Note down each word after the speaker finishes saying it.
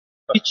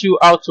Teach you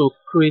how to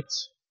create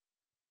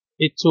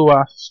a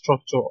tower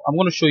structure. I'm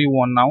going to show you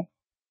one now.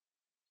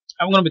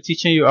 I'm going to be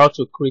teaching you how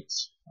to create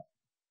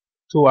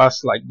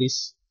towers like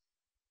this,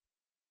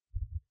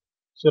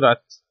 so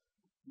that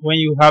when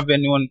you have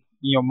anyone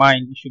in your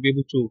mind, you should be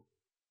able to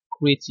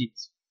create it.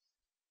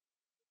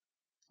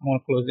 I'm going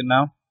to close it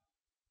now.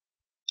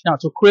 Now,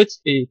 to create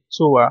a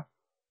tower,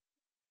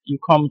 you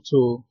come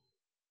to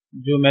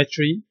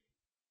geometry,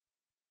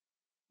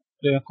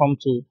 then come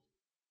to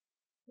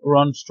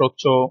run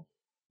structure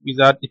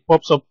wizard. It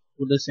pops up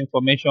with this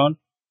information.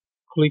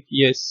 Click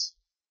yes.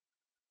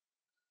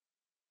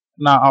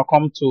 Now I'll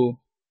come to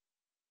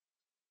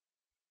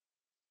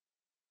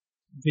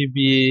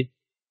VBA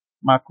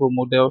macro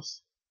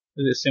models.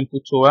 This is a simple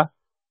tour.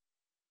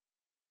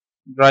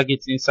 Drag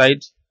it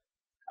inside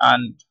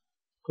and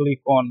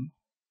click on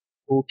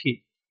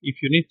OK.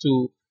 If you need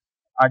to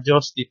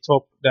adjust the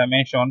top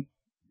dimension,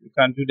 you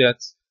can do that.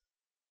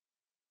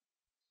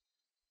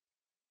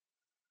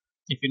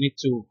 If you need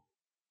to,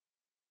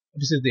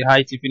 this is the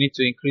height. If you need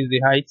to increase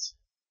the height,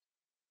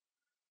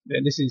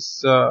 then this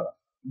is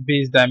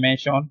base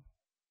dimension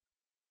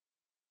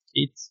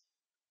 8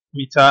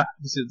 meter.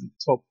 This is the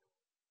top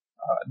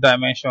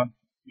dimension.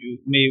 You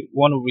may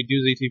want to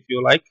reduce it if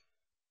you like.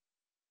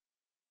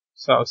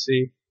 So I'll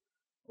say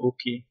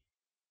OK.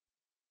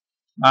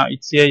 Now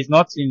it's here. It's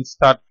not in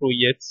Staad Pro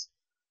yet.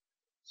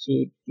 So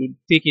to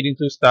take it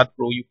into Staad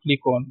Pro, you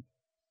click on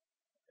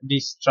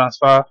this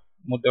transfer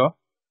model.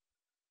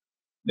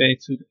 Then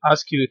it will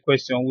ask you a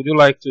question: would you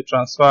like to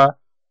transfer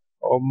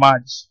or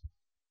merge?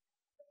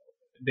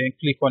 Then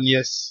click on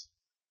yes.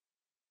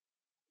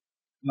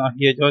 Now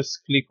here,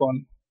 just click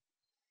on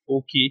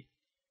OK.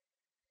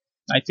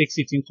 Now it takes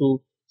it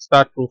into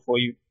Staad Pro for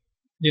you.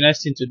 The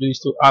next thing to do is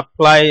to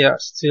apply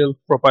still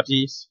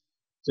properties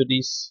to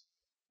this.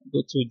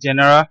 Go to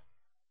General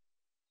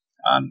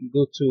and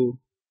go to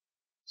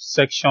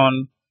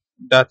Section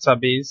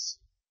Database.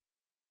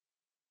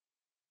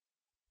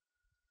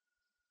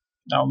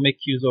 Now make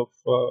use of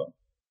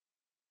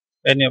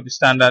any of the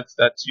standards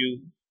that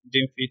you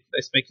deem fit.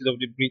 Let's make use of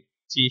the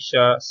British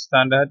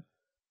standard.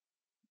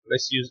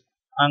 Let's use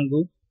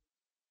angle.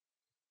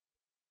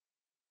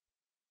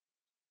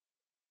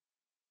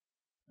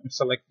 And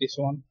select this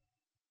one.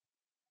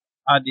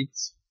 Add it.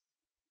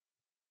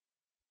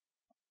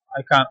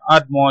 I can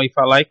add more if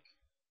I like.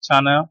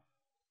 Channel.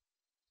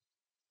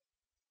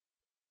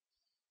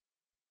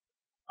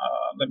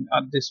 Let me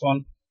add this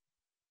one.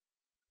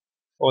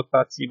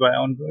 430 by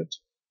 100.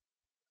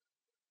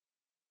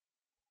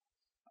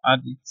 Add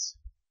it.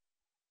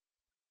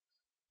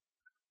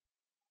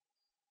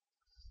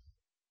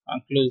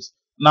 And close.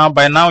 Now,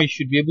 by now, you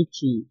should be able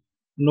to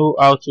know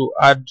how to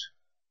add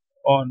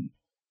on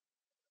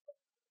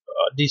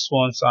these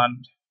ones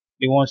and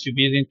the ones you'll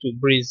be using to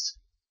breeze.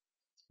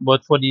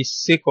 But for the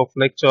sake of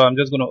lecture, I'm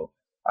just going to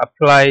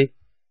apply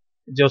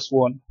just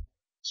one.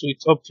 So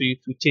it's up to you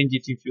to change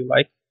it if you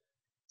like.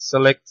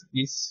 Select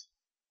this.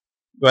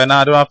 Right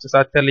now, I don't have to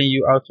start telling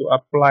you how to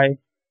apply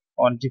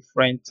on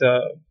different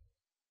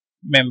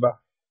member.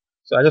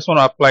 So I just want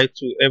to apply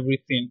to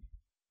everything.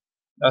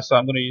 That's what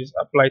I'm going to use.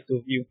 Apply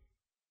to view.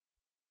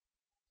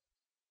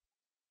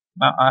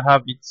 Now I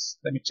have it.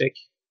 Let me check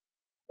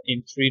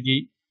in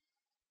 3D.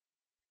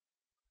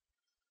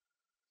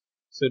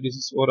 So this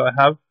is what I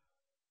have.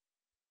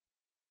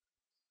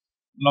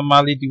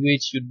 Normally the way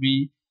it should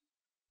be,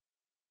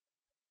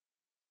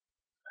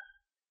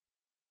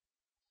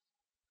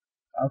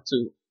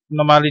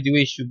 normally the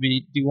way it should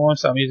be, the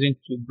ones I'm using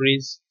to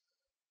breeze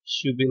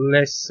should be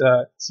less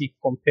thick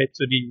compared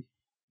to the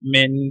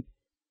main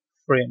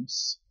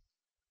frames.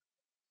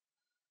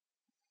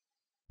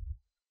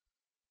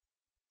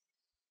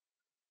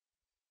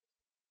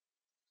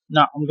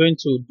 Now I'm going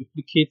to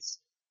duplicate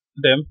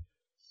them.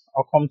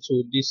 I'll come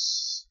to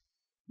this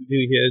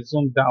view here,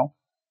 zoom down,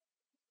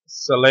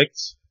 select,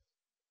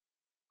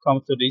 come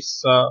to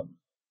this,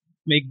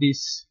 make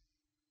this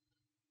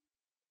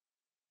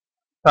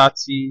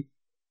 30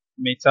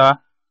 meter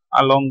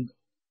along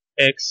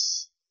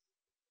X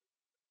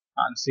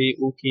and say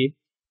OK.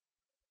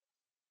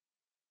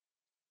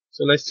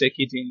 So let's check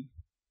it in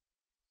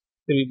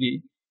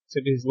 3D. So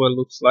this is what it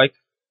looks like.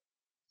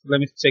 So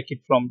let me check it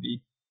from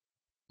the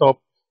top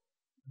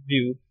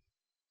view.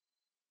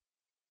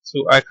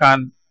 So I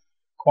can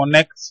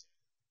connect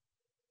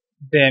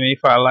them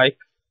if I like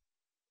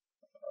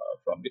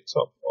from the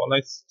top, or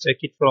let's check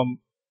it from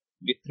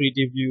the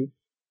 3D view.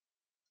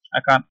 I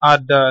can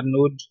add the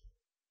node.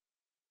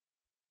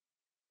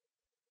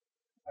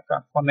 I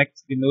can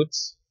connect the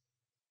nodes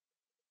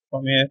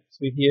from here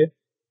to here,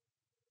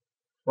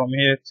 from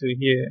here to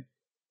here.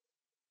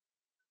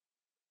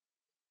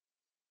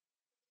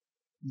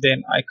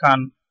 Then I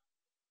can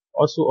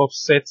also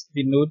offset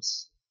the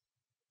nodes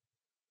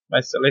by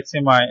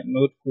selecting my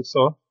node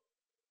cursor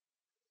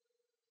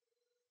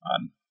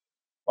and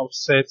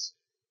offset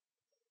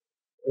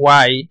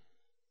Y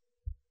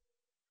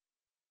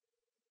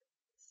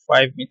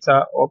 5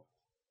 meter up,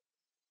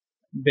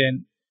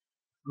 then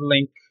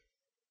link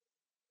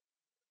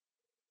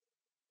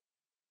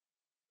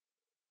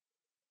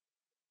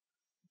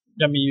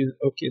let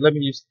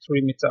me use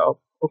 3 meter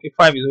up. Okay,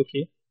 5 is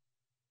okay.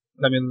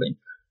 Let me link.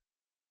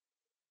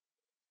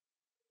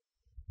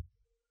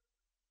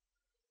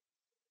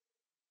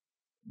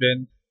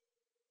 Then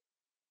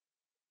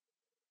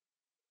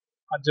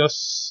I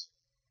just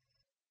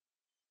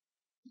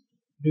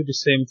do the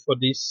same for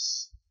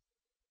this.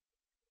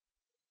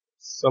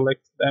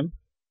 Select them.